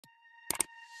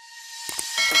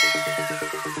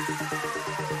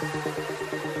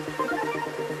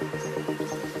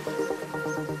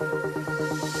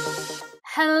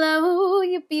Hello,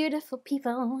 you beautiful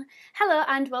people. Hello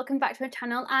and welcome back to my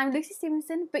channel. I'm Lucy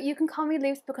Stephenson, but you can call me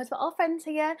Luce because we're all friends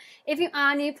here. If you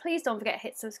are new, please don't forget to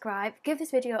hit subscribe, give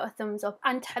this video a thumbs up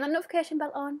and turn the notification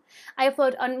bell on. I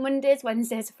upload on Mondays,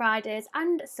 Wednesdays, Fridays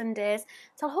and Sundays,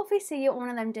 so I'll hopefully see you on one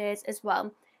of them days as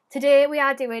well. Today we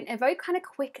are doing a very kind of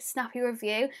quick, snappy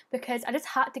review because I just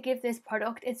had to give this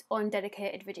product its own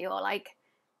dedicated video. Like,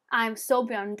 I'm so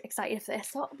beyond excited for this.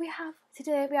 So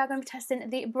today we are going to be testing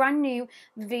the brand new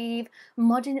Vieve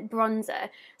Modern Bronzer.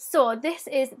 So this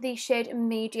is the shade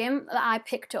medium that I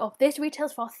picked up. This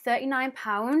retails for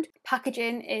 £39.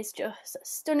 Packaging is just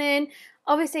stunning.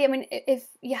 Obviously, I mean,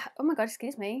 oh my god,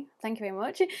 excuse me, thank you very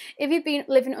much. If you've been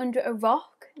living under a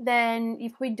rock, then you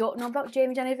probably don't know about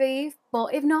Jamie Genevieve,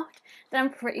 but if not, then I'm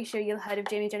pretty sure you'll have heard of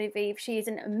Jamie Genevieve. She is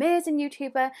an amazing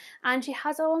YouTuber and she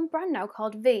has her own brand now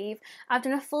called Vieve. I've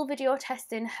done a full video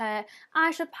testing her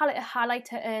eyeshadow palette, her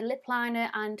highlighter, her lip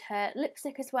liner and her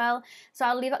lipstick as well, so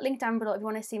I'll leave that link down below if you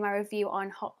want to see my review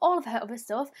on all of her other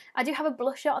stuff. I do have a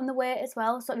blusher on the way as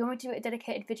well, so if you want me to do a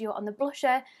dedicated video on the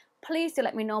blusher, please do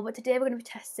let me know, but today we're going to be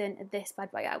testing this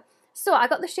bad boy out. So I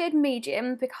got the shade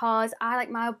medium because I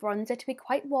like my bronzer to be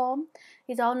quite warm.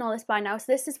 You all know this by now.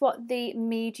 So this is what the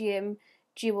medium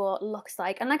duo looks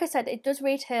like. And like I said, it does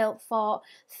retail for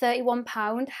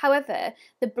 £31. However,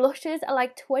 the blushes are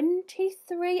like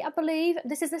 23, I believe.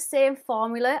 This is the same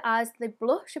formula as the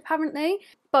blush apparently.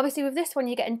 But obviously with this one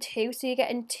you're getting two. So you're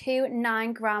getting two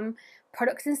 9-gram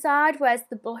products inside, whereas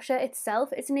the blusher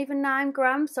itself isn't even 9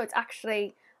 grams. So it's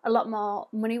actually a lot more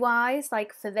money-wise,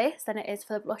 like for this, than it is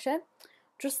for the blusher.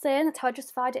 Just saying, that's how I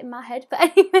justified it in my head.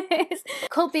 But anyways,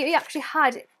 Cult Beauty actually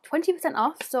had 20%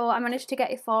 off, so I managed to get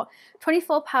it for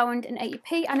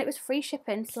 £24.80 and it was free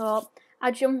shipping, so I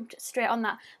jumped straight on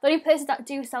that. The only places that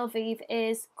do sell Vieve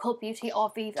is Cult Beauty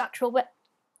or Vieve's actual website.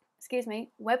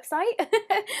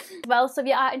 Well, so if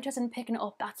you are interested in picking it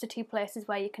up, that's the two places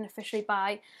where you can officially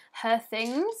buy her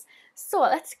things. So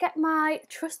let's get my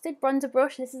trusted bronzer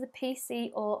brush. This is a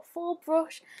PC04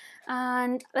 brush,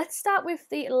 and let's start with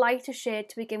the lighter shade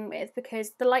to begin with,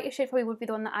 because the lighter shade probably would be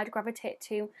the one that I'd gravitate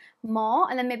to more,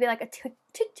 and then maybe like a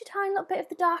tiny little bit of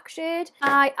the dark shade.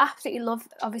 I absolutely love,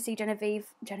 obviously, Jamie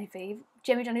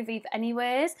Genevieve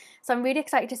anyways, so I'm really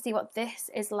excited to see what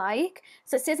this is like.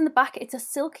 So it says in the back, it's a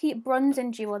silky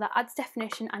bronzing duo that adds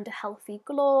definition and a healthy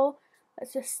glow.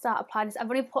 Let's just start applying this. I've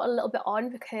only put a little bit on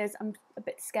because I'm a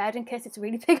bit scared in case it's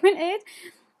really pigmented.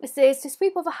 It says to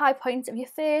sweep over high points of your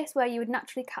face where you would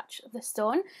naturally catch the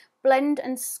sun. Blend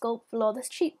and sculpt below the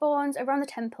cheekbones, around the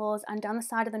temples and down the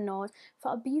side of the nose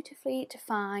for a beautifully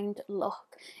defined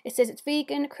look. It says it's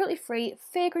vegan, cruelty-free,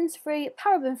 fragrance-free,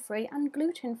 paraben-free and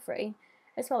gluten-free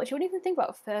as well, which you wouldn't even think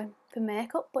about for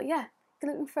makeup, but yeah,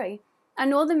 gluten-free. I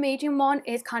know the medium one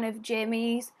is kind of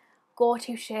Jamie's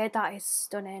go-to shade. That is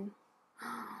stunning.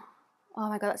 Oh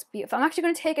my god, that's beautiful. I'm actually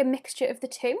going to take a mixture of the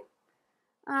two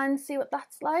and see what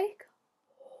that's like.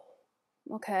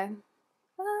 Okay.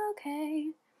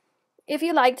 If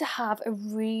you like to have a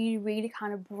really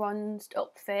kind of bronzed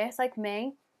up face like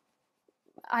me,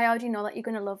 I already know that you're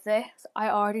going to love this. I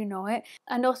already know it.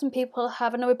 I know some people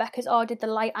have, I know Rebecca's ordered the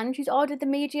light and she's ordered the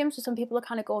medium, so some people are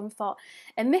kind of going for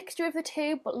a mixture of the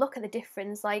two, but look at the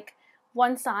difference. Like,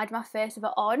 one side of my face with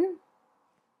it on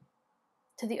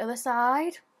to the other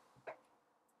side.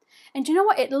 And do you know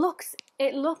what? It looks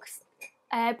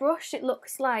airbrushed. It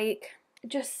looks like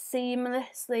just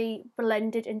seamlessly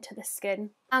blended into the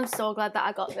skin. I'm so glad that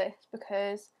I got this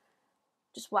because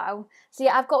just wow. So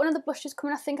yeah, I've got one of the blushes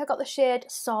coming. I think I got the shade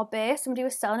Sorbet. Somebody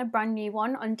was selling a brand new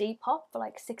one on Depop for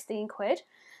like 16 quid.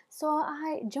 So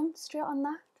I jumped straight on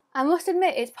that. I must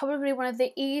admit, it's probably one of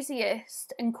the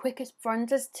easiest and quickest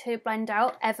bronzers to blend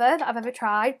out ever that I've ever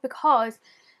tried, because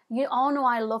you all know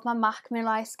I love my MAC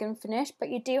Mineral Skin Finish, but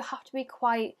you do have to be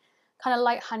quite kind of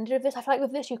light-handed with this. I feel like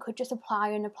with this you could just apply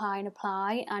and apply and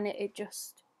apply and it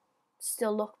just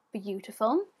still look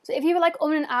beautiful. So if you were like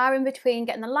and ahhing between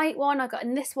getting the light one or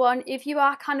getting this one, if you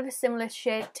are kind of a similar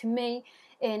shade to me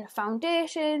in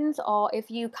foundations, or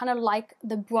if you kind of like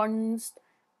the bronzed,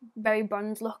 very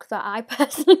bronze look that I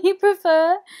personally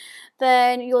prefer,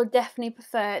 then you'll definitely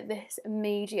prefer this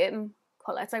medium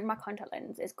colour. It's like my contact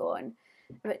lens is going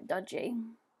a bit dodgy.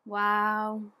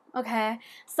 Wow. Okay,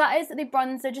 so that is the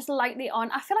bronzer just lightly on.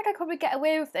 I feel like I could probably get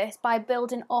away with this by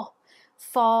building up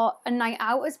for a night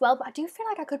out as well, but I do feel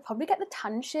like I could probably get the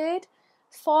tan shade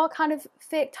for kind of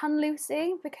fake tan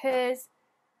Lucy, because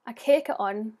I cake it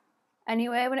on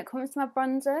anyway when it comes to my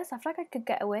bronzer, so I feel like I could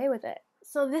get away with it.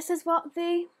 So this is what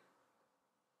the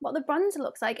bronzer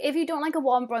looks like. If you don't like a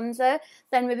warm bronzer,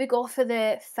 then maybe go for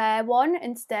the fair one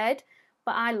instead,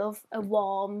 but I love a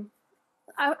warm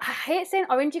I hate saying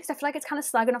orangey because I feel like it's kind of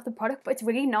slagging off the product, but it's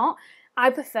really not. I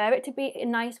prefer it to be a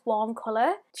nice warm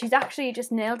colour. She's actually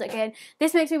just nailed it again.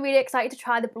 This makes me really excited to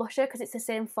try the blusher because it's the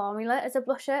same formula as a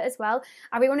blusher as well.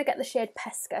 I really want to get the shade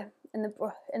Pesca in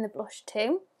the blush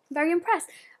too. Very impressed.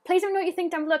 Please let me know what you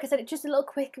think down below. Like I said, it's just a little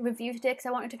quick review today because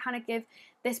I wanted to kind of give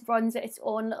this bronzer its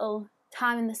own little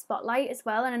time in the spotlight as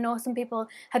well, and I know some people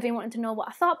have been wanting to know what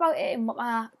I thought about it and what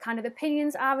my kind of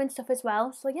opinions are and stuff as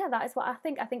well. So yeah, that is what I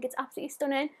think. I think it's absolutely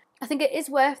stunning. I think it is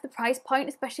worth the price point,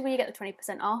 especially when you get the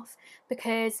 20% off,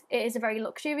 because it is a very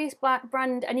luxurious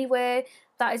brand anyway.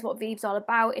 That is what Vieve's all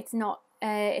about. It's not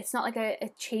like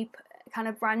a cheap kind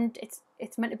of brand.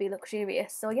 It's meant to be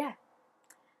luxurious. So yeah.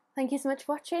 Thank you so much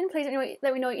for watching. Please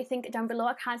let me know what you think down below.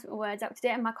 I can't spit my words out today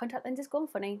and my contact lens is going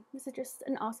funny. This is just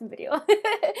an awesome video.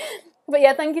 But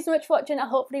yeah, thank you so much for watching. I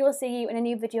hopefully will see you in a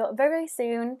new video very, very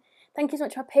soon. Thank you so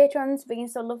much to my patrons for being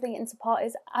so lovely and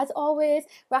supporters. As always,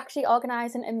 we're actually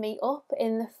organising a meet up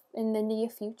in the near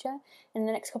future, in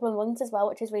the next couple of months as well,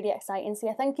 which is really exciting. So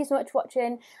yeah, thank you so much for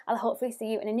watching. I'll hopefully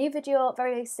see you in a new video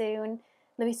very, very soon.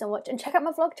 Love you so much. And check out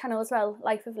my vlog channel as well,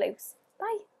 Life with Luce.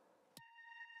 Bye.